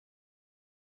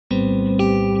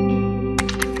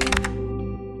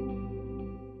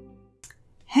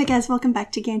Hi guys, welcome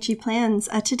back to GanchiPlans.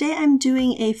 Today I'm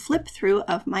doing a flip through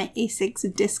of my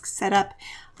A6 disk setup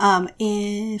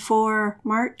for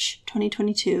March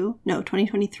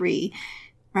 2023,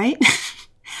 right?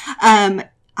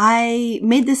 I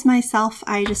made this myself.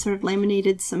 I just sort of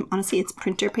laminated some, honestly it's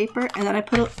printer paper, and then I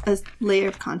put a layer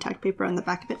of contact paper on the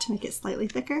back of it to make it slightly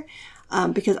thicker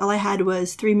because all I had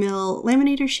was 3mm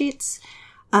laminator sheets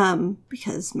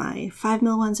because my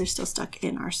 5mm ones are still stuck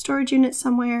in our storage unit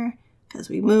somewhere because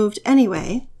we moved.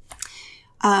 Anyway,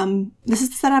 this is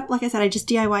the setup. Like I said, I just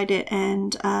DIY'd it,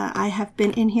 and I have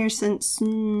been in here since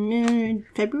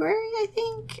February, I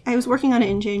think. I was working on it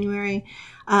in January,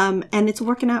 and it's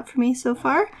working out for me so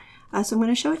far. So I'm going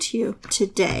to show it to you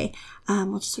today.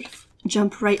 We'll just sort of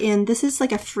jump right in. This is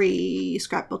like a free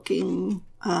scrapbooking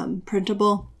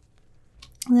printable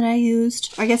that I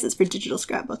used. I guess it's for digital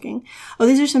scrapbooking. Oh,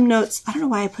 these are some notes. I don't know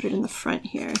why I put it in the front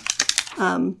here.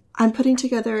 I'm putting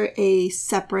together a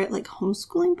separate like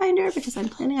homeschooling binder because I'm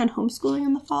planning on homeschooling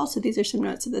in the fall. So these are some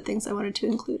notes of the things I wanted to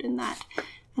include in that.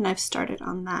 And I've started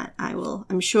on that.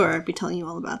 I'm sure be telling you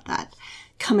all about that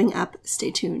coming up. Stay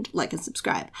tuned, like and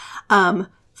subscribe.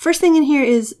 First thing in here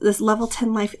is this level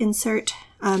 10 life insert.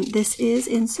 This is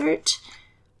insert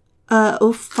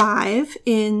 05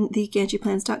 in the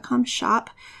GanchiPlans.com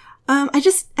shop. I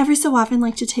just every so often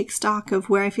like to take stock of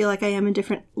where I feel like I am in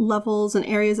different levels and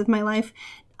areas of my life.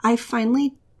 I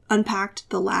finally unpacked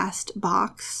the last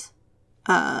box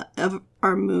of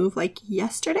our move like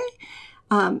yesterday.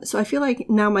 So I feel like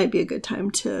now might be a good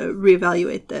time to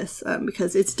reevaluate this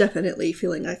because it's definitely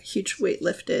feeling like a huge weight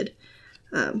lifted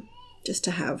just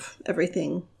to have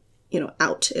everything,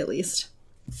 out at least.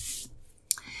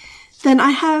 Then I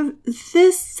have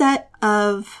this set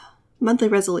of monthly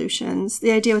resolutions.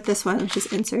 The idea with this one, which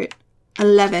is insert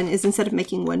 11, is instead of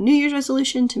making one New Year's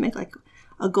resolution to make like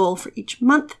a goal for each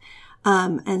month.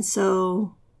 And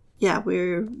so, yeah,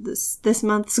 we're this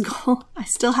month's goal. I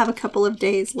still have a couple of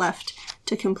days left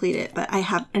to complete it, but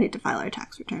I need to file our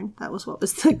tax return. That was what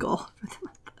was the goal for the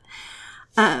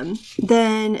month.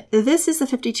 Then this is the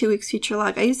 52 weeks future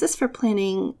log. I use this for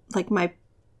planning like my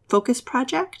focus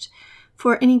project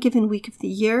for any given week of the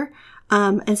year.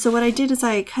 And so what I did is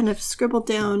I kind of scribbled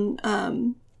down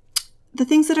the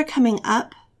things that are coming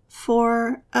up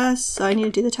for us. So I need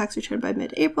to do the tax return by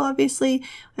mid-April, obviously.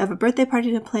 We have a birthday party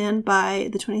to plan by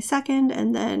the 22nd.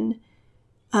 And then,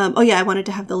 oh yeah, I wanted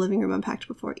to have the living room unpacked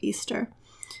before Easter.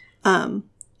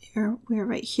 We're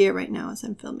right here right now as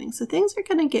I'm filming. So things are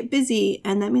going to get busy,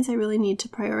 and that means I really need to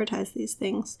prioritize these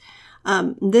things.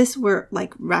 This we're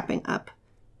like wrapping up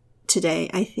today,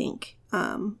 I think.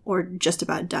 Or just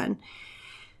about done.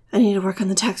 I need to work on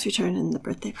the tax return and the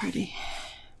birthday party.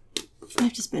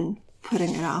 I've just been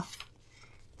putting it off.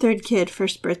 Third kid,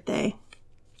 first birthday.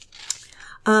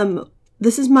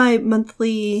 This is my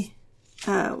monthly,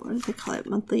 what do they call it?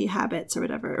 Monthly habits or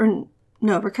whatever. Or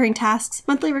no, recurring tasks.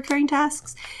 Monthly recurring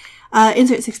tasks.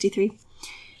 Insert 63.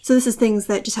 So this is things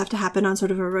that just have to happen on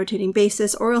sort of a rotating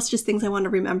basis, or else just things I want to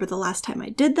remember the last time I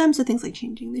did them. So things like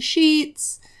changing the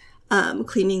sheets,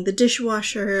 cleaning the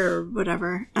dishwasher or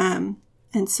whatever.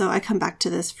 And so I come back to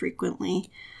this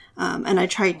frequently. And I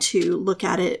try to look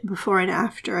at it before and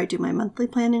after I do my monthly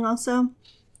planning also.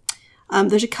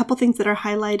 There's a couple things that are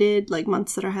highlighted, like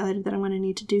months that are highlighted that I'm going to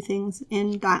need to do things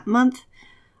in that month.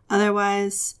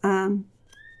 Otherwise,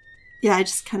 yeah, I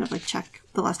just kind of like check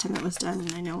the last time that was done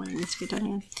and I know when it needs to get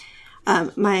done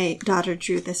again. My daughter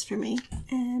drew this for me,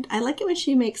 and I like it when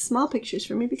she makes small pictures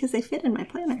for me because they fit in my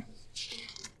planner.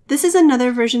 This is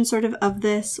another version sort of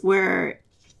this where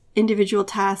individual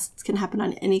tasks can happen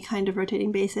on any kind of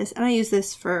rotating basis. And I use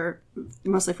this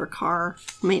mostly for car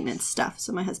maintenance stuff.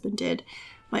 So my husband did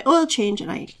my oil change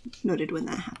and I noted when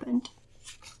that happened.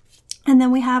 And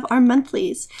then we have our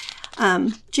monthlies,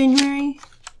 January,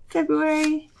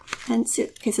 February, and so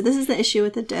this is the issue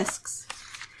with the discs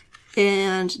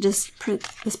and just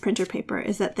this printer paper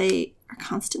is that they are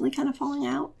constantly kind of falling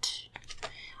out.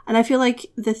 And I feel like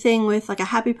the thing with like a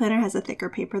happy planner has a thicker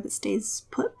paper that stays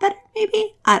put better,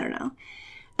 maybe? I don't know.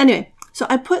 Anyway, so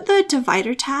I put the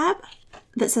divider tab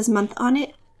that says month on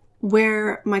it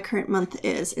where my current month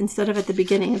is instead of at the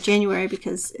beginning of January,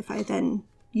 because if I then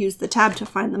use the tab to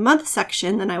find the month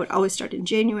section, then I would always start in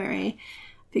January.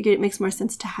 Figured it makes more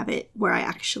sense to have it where I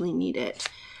actually need it.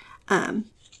 And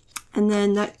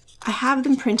then I have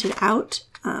them printed out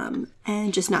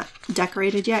and just not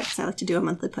decorated yet because I like to do a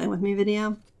monthly plan with me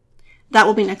video. That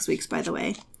will be next week's, by the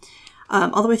way,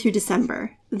 all the way through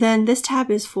December. Then this tab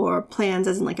is for plans,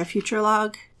 as in like a future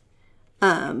log.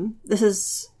 This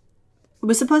was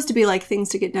supposed to be like things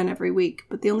to get done every week,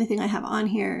 but the only thing I have on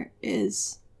here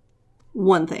is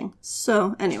one thing.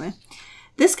 So anyway,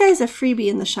 This guy is a freebie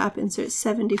in the shop, insert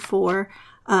 74,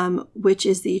 which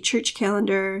is the church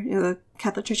calendar, the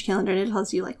Catholic Church calendar, and it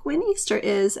tells you like when Easter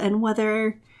is and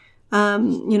whether,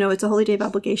 it's a holy day of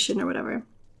obligation or whatever.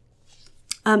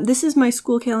 This is my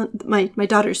school calendar, my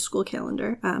daughter's school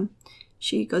calendar.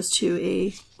 She goes to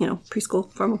a,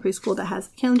 formal preschool that has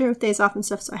a calendar with days off and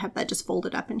stuff, so I have that just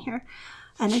folded up in here.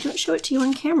 And I don't show it to you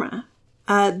on camera.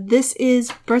 This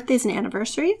is birthdays and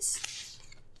anniversaries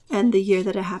and the year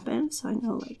that it happened, so I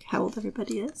know like how old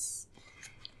everybody is.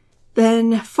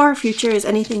 Then far future is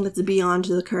anything that's beyond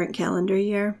the current calendar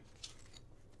year.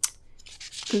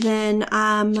 Then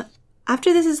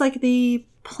after this is like the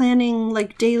planning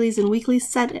like dailies and weeklies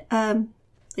set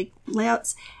like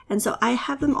layouts, and so I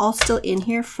have them all still in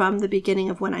here from the beginning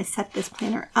of when I set this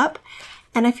planner up,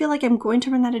 and I feel like I'm going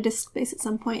to run out of disk space at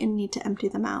some point and need to empty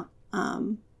them out,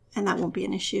 and that won't be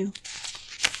an issue.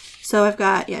 So I've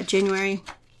got January.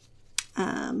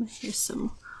 Here's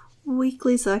some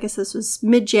weekly. So I guess this was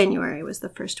mid-January was the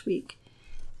first week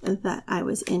that I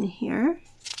was in here.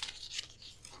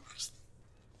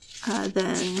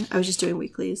 Then I was just doing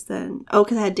weeklies. Then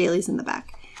because I had dailies in the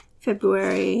back.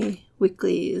 February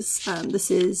weeklies. This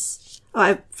is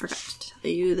I forgot to tell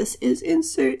you. This is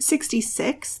insert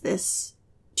 66. This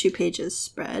 2 pages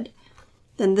spread.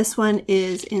 Then this one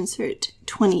is insert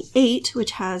 28,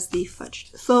 which has the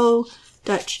faux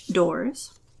Dutch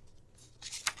doors.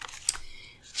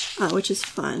 Which is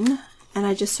fun, and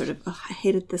I just sort of, I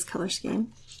hated this color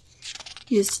scheme.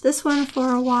 Used this one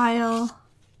for a while.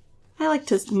 I like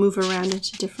to move around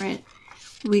into different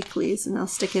weeklies, and I'll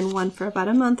stick in one for about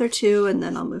a month or two, and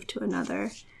then I'll move to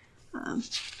another. There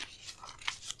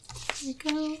we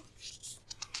go.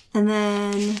 And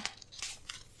then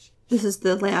this is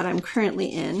the layout I'm currently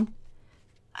in.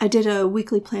 I did a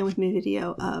weekly plan with me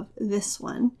video of this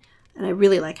one, and I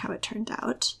really like how it turned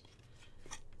out.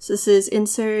 So this is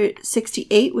insert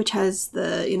 68, which has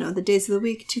the, the days of the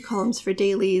week, 2 columns for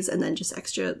dailies, and then just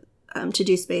extra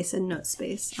to-do space and note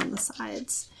space on the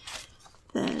sides.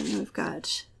 Then we've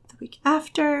got the week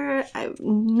after. I'm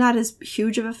not as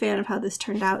huge of a fan of how this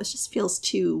turned out. It just feels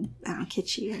too,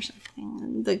 kitschy or something.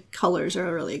 And the colors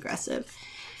are really aggressive.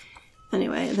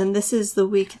 Anyway, then this is the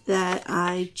week that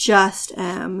I just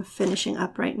am finishing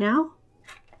up right now.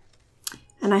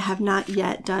 And I have not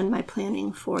yet done my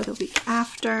planning for the week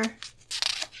after.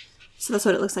 So that's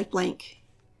what it looks like blank.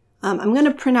 I'm going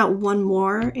to print out one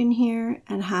more in here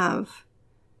and have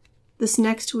this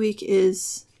next week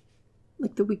is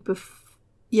like the week before,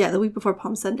 the week before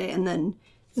Palm Sunday. And then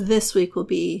this week will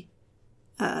be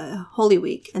Holy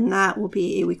Week, and that will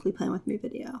be a weekly plan with me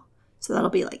video. So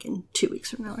that'll be like in 2 weeks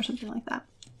from now or something like that.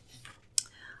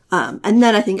 And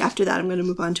then I think after that, I'm going to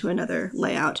move on to another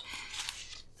layout.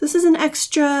 This is an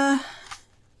extra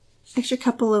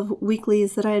couple of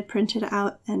weeklies that I had printed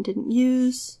out and didn't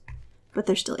use, but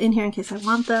they're still in here in case I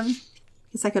want them,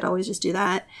 because I could always just do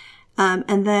that.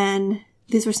 And then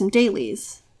these were some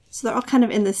dailies. So they're all kind of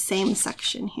in the same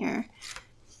section here.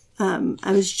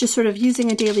 I was just sort of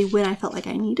using a daily when I felt like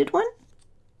I needed one.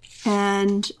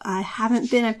 And I've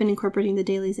been incorporating the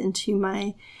dailies into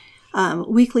my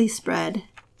weekly spread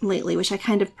lately, which I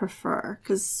kind of prefer,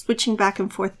 because switching back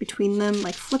and forth between them,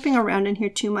 like flipping around in here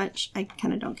too much, I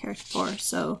kind of don't care for.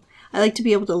 So I like to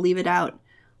be able to leave it out.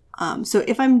 So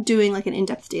if I'm doing like an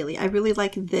in-depth daily, I really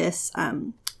like this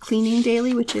cleaning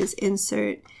daily, which is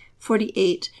insert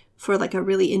 48 for like a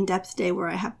really in-depth day where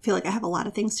I feel like I have a lot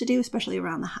of things to do, especially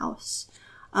around the house.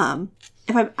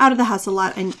 If I'm out of the house a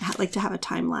lot, I like to have a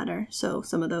time ladder. So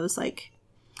some of those like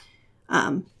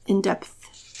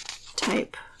in-depth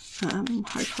type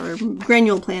hardcore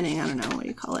granule planning, I don't know what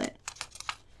you call it.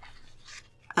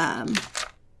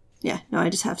 I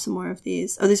just have some more of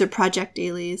these. Oh, these are project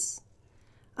dailies.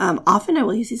 Often I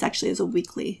will use these actually as a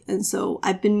weekly, and so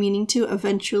I've been meaning to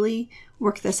eventually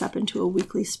work this up into a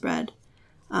weekly spread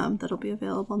that'll be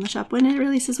available in the shop when it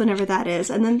releases, whenever that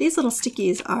is. And then these little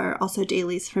stickies are also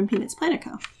dailies from Peanuts Planner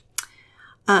Co.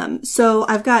 So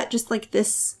I've got just like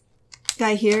this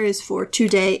guy here is for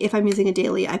today. If I'm using a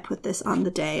daily, I put this on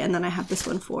the day, and then I have this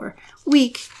one for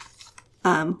week,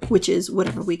 which is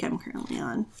whatever week I'm currently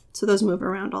on. So those move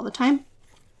around all the time.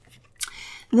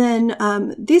 Then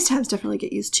these tabs definitely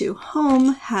get used too.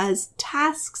 Home has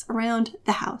tasks around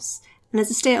the house. And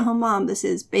as a stay-at-home mom, this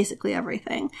is basically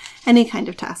everything. Any kind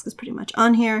of task is pretty much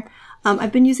on here.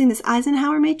 I've been using this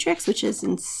Eisenhower matrix, which is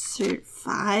insert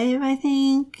 5, I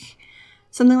think.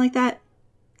 Something like that.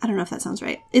 I don't know if that sounds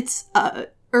right. It's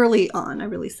early on. I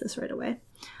released this right away.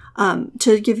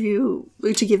 To give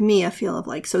me a feel of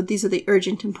like, so these are the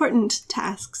urgent, important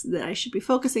tasks that I should be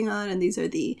focusing on, and these are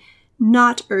the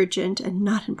not urgent and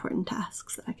not important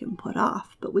tasks that I can put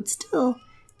off, but would still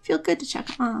feel good to check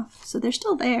them off. So they're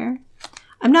still there.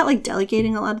 I'm not like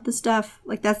delegating a lot of the stuff.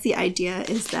 Like that's the idea,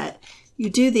 is that you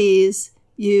do these,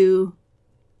 you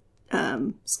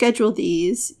schedule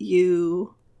these,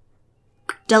 you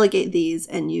delegate these,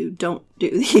 and you don't do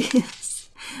these.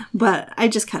 But I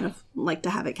just kind of like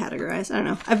to have it categorized. I don't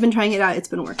know. I've been trying it out. It's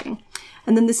been working.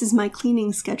 And then this is my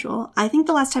cleaning schedule. I think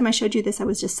the last time I showed you this, I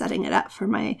was just setting it up for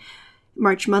my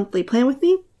March monthly plan with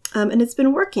me. And it's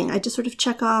been working. I just sort of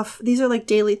check off. These are like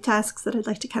daily tasks that I'd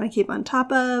like to kind of keep on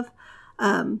top of.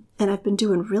 And I've been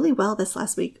doing really well this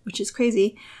last week, which is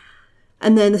crazy.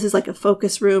 And then this is like a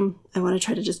focus room. I want to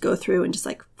try to just go through and just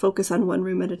like focus on one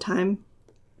room at a time.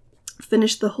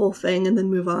 Finish the whole thing and then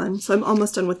move on. So I'm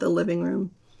almost done with the living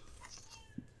room.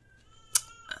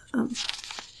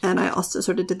 And I also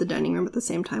sort of did the dining room at the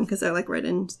same time because they're like right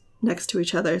in next to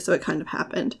each other. So it kind of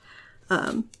happened.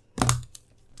 I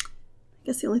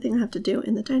guess the only thing I have to do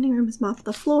in the dining room is mop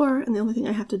the floor. And the only thing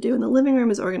I have to do in the living room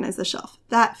is organize the shelf.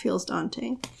 That feels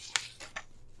daunting.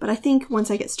 But I think once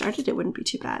I get started, it wouldn't be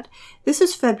too bad. This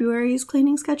is February's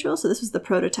cleaning schedule. So this was the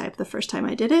prototype the first time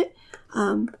I did it.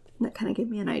 And that kind of gave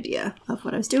me an idea of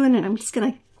what I was doing. And I'm just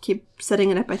going to keep setting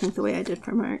it up, I think, the way I did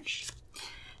for March.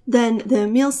 Then the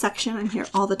meals section, I'm here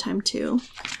all the time too.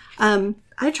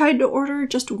 I tried to order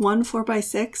just one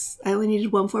 4x6. I only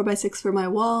needed one 4x6 for my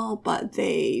wall, but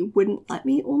they wouldn't let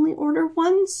me only order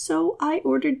one. So I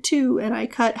ordered two and I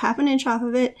cut half an inch off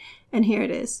of it. And here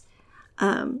it is.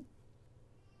 And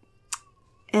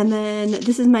then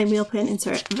this is my meal plan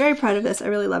insert. I'm very proud of this. I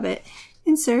really love it.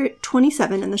 Insert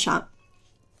 27 in the shop.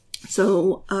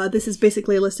 So this is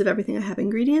basically a list of everything I have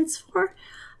ingredients for.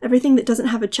 Everything that doesn't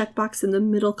have a checkbox in the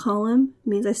middle column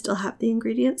means I still have the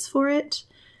ingredients for it.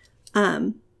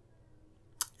 And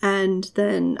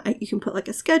then you can put like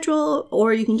a schedule,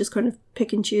 or you can just kind of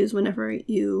pick and choose whenever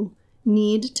you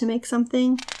need to make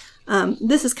something.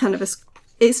 This is kind of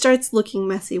it starts looking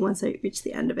messy once I reach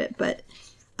the end of it, but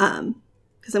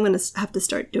because I'm going to have to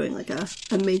start doing like a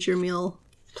major meal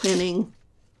planning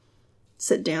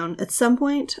sit down at some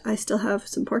point. I still have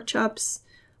some pork chops.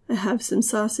 I have some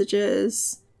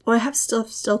sausages. Oh, I have stuff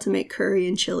still to make curry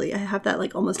and chili. I have that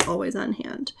like almost always on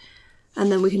hand.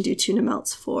 And then we can do tuna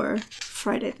melts for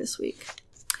Friday this week.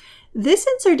 This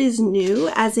insert is new,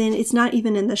 as in it's not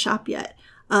even in the shop yet.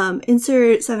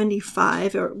 Insert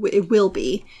 75, or it will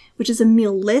be, which is a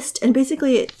meal list. And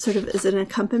basically it sort of is an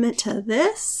accompaniment to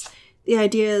this. The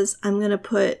idea is I'm going to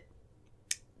put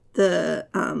the,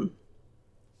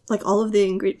 like all of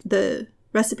the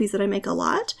recipes that I make a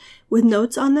lot with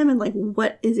notes on them and like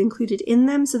what is included in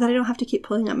them, so that I don't have to keep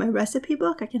pulling out my recipe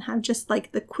book. I can have just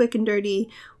like the quick and dirty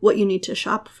what you need to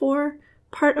shop for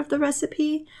part of the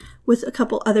recipe with a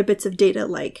couple other bits of data,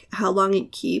 like how long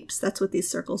it keeps. That's what these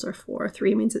circles are for.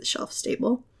 3 means it's shelf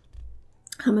stable.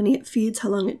 How many it feeds, how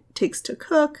long it takes to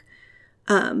cook,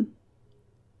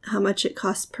 how much it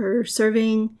costs per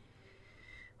serving,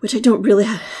 which I don't really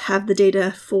have the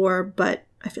data for, but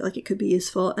I feel like it could be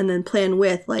useful. And then plan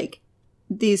with, like,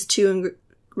 these two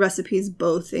recipes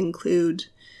both include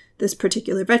this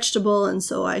particular vegetable, and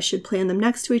so I should plan them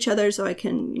next to each other so I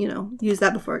can, you know, use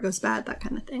that before it goes bad, that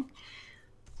kind of thing.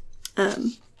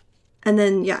 And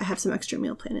then, yeah, I have some extra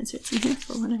meal plan inserts in here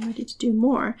for when I'm ready to do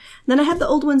more. And then I have the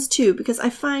old ones too, because I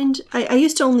find I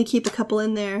used to only keep a couple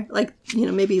in there, like, you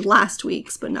know, maybe last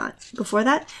week's, but not before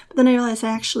that. But then I realized I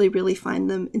actually really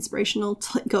find them inspirational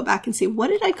to like go back and see, what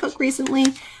did I cook recently?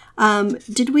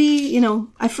 Did we, you know,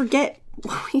 I forget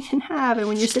what we can have. And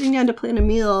when you're sitting down to plan a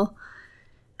meal,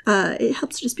 it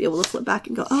helps to just be able to flip back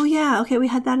and go, oh yeah, okay, we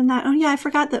had that and that. Oh yeah, I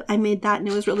forgot that I made that and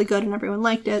it was really good and everyone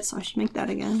liked it, so I should make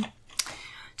that again.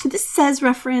 So this says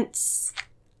reference.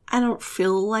 I don't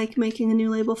feel like making a new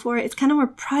label for it. It's kind of more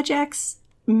projects,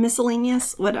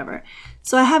 miscellaneous, whatever.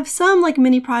 So I have some like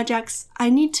mini projects. I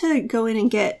need to go in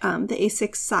and get the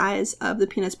A6 size of the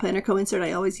Peanuts Planner co-insert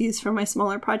I always use for my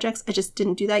smaller projects. I just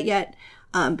didn't do that yet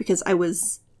because I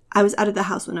was out of the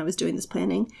house when I was doing this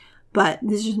planning. But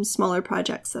these are some smaller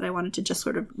projects that I wanted to just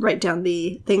sort of write down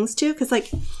the things to, because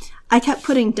like I kept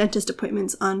putting dentist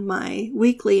appointments on my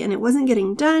weekly and it wasn't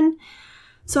getting done.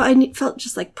 So I felt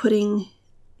just like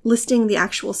listing the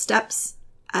actual steps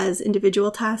as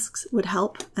individual tasks would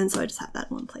help. And so I just had that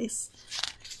in one place.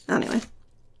 Anyway,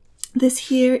 this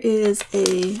here is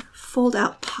a fold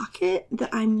out pocket that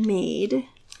I made.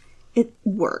 It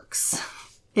works.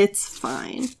 It's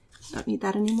fine. I don't need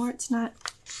that anymore. It's not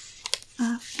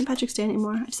St. Patrick's Day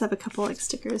anymore. I just have a couple like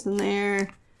stickers in there.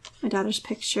 My daughter's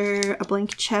picture, a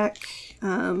blank check,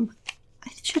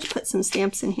 I should put some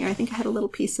stamps in here. I think I had a little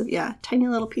piece of, yeah, tiny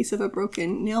little piece of a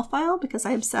broken nail file because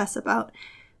I obsess about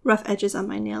rough edges on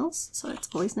my nails. So it's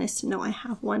always nice to know I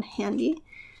have one handy.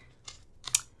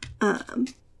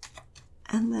 And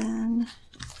then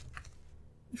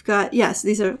we've got, yes,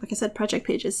 these are, like I said, project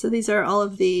pages. So these are all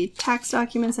of the tax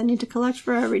documents I need to collect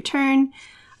for a return.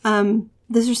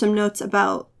 These are some notes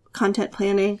about content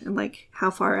planning and like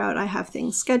how far out I have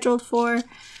things scheduled for.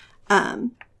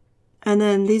 And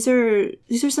then these are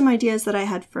some ideas that I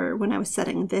had for when I was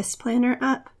setting this planner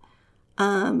up.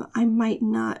 I might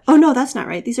not, oh no, that's not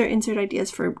right. These are insert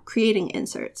ideas for creating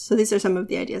inserts. So these are some of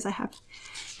the ideas I have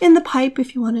in the pipe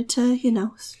if you wanted to, you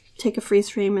know, take a freeze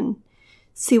frame and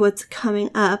see what's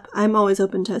coming up. I'm always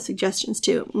open to suggestions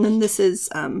too. And then this is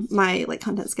my like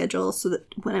content schedule so that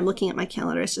when I'm looking at my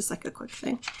calendar, it's just like a quick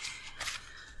thing.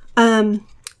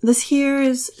 This here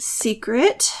is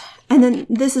secret. And then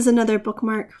this is another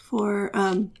bookmark for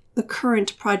the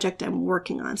current project I'm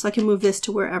working on. So I can move this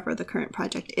to wherever the current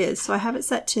project is. So I have it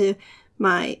set to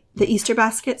the Easter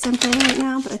baskets I'm planning right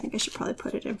now, but I think I should probably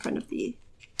put it in front of the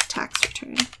tax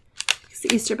return because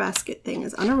the Easter basket thing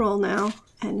is on a roll now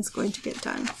and is going to get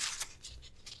done.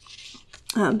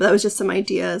 But that was just some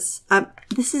ideas.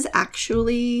 This is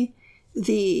actually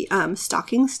the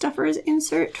stocking stuffers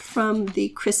insert from the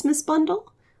Christmas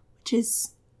bundle, which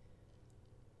is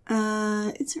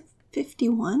it's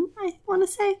 51, I want to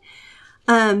say.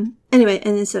 Anyway,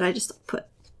 and instead I just put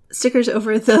stickers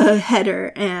over the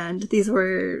header, and these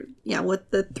were, yeah,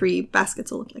 what the 3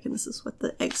 baskets will look like, and this is what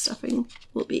the egg stuffing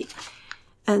will be.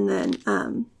 And then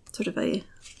sort of a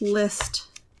list.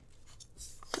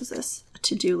 What is this? A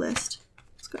to-do list.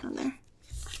 What's going on there?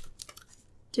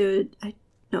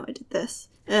 No, I did this.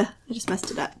 I just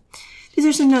messed it up. These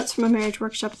are some notes from a marriage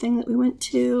workshop thing that we went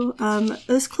to.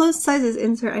 This closed sizes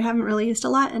insert I haven't really used a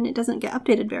lot, and it doesn't get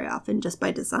updated very often just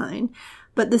by design.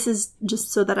 But this is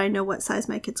just so that I know what size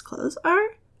my kids' clothes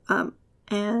are.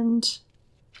 And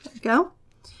there we go.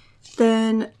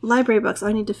 Then library books. Oh,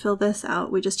 I need to fill this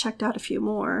out. We just checked out a few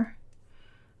more.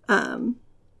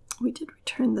 We did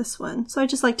return this one. So I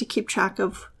just like to keep track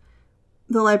of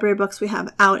the library books we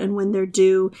have out and when they're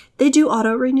due. They do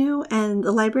auto renew, and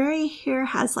the library here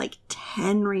has like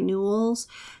 10 renewals.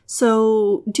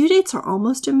 So due dates are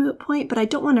almost a moot point, but I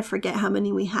don't want to forget how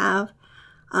many we have,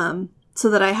 so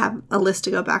that I have a list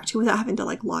to go back to without having to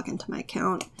like log into my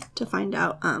account to find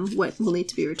out what will need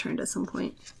to be returned at some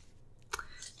point.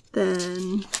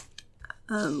 Then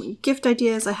gift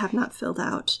ideas I have not filled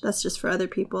out. That's just for other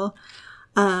people.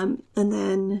 And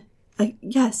then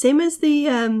yeah, same as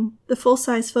the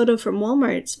full-size photo from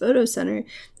Walmart's photo center.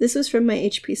 This was from my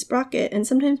HP Sprocket, and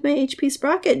sometimes my HP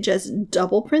Sprocket just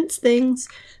double prints things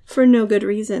for no good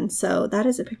reason. So that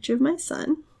is a picture of my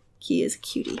son. He is a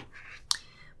cutie.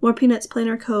 More Peanuts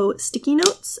Planner Co. sticky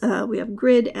notes. We have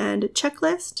grid and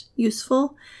checklist,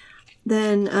 useful.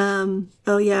 Then,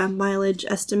 oh yeah, mileage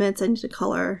estimates. I need to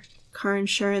call our car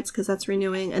insurance because that's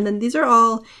renewing. And then these are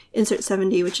all Insert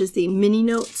 70, which is the mini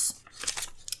notes.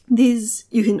 These,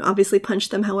 you can obviously punch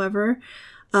them however,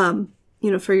 you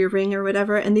know, for your ring or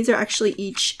whatever. And these are actually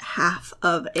each half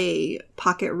of a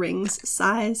pocket rings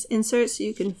size insert, so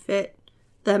you can fit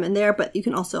them in there, but you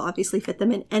can also obviously fit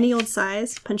them in any old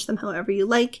size, punch them however you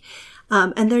like.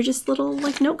 And they're just little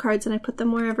like note cards, and I put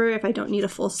them wherever if I don't need a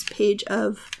full page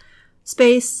of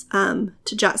space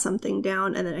to jot something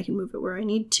down, and then I can move it where I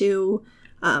need to.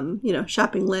 You know,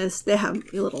 shopping list, they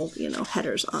have little, you know,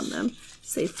 headers on them,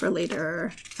 save for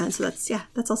later. And so that's, yeah,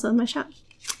 that's also in my shop.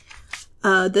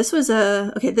 This was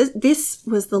this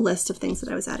was the list of things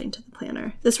that I was adding to the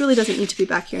planner. This really doesn't need to be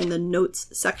back here in the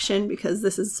notes section because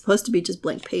this is supposed to be just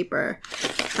blank paper.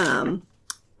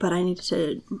 But I needed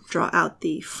to draw out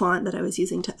the font that I was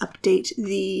using to update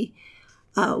the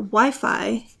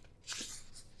Wi-Fi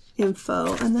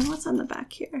info. And then what's on the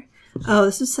back here? Oh,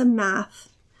 this is some math.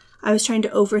 I was trying to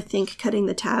overthink cutting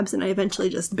the tabs, and I eventually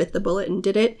just bit the bullet and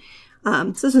did it.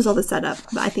 So this is all the setup,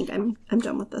 but I think I'm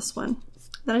done with this one.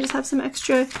 Then I just have some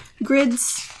extra grid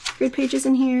pages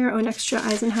in here, an extra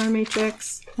Eisenhower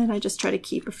matrix, and I just try to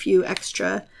keep a few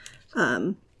extra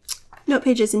note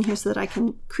pages in here so that I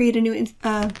can create a new,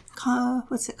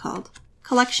 what's it called?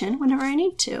 Collection whenever I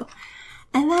need to.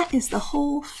 And that is the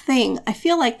whole thing. I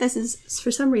feel like this is,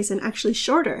 for some reason, actually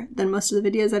shorter than most of the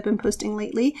videos I've been posting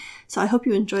lately. So I hope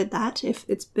you enjoyed that, if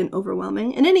it's been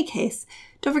overwhelming. In any case,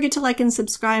 don't forget to like and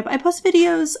subscribe. I post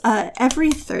videos every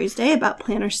Thursday about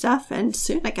planner stuff, and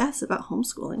soon, I guess, about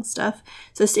homeschooling stuff.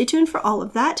 So stay tuned for all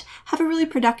of that. Have a really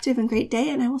productive and great day,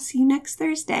 and I will see you next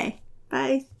Thursday.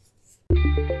 Bye.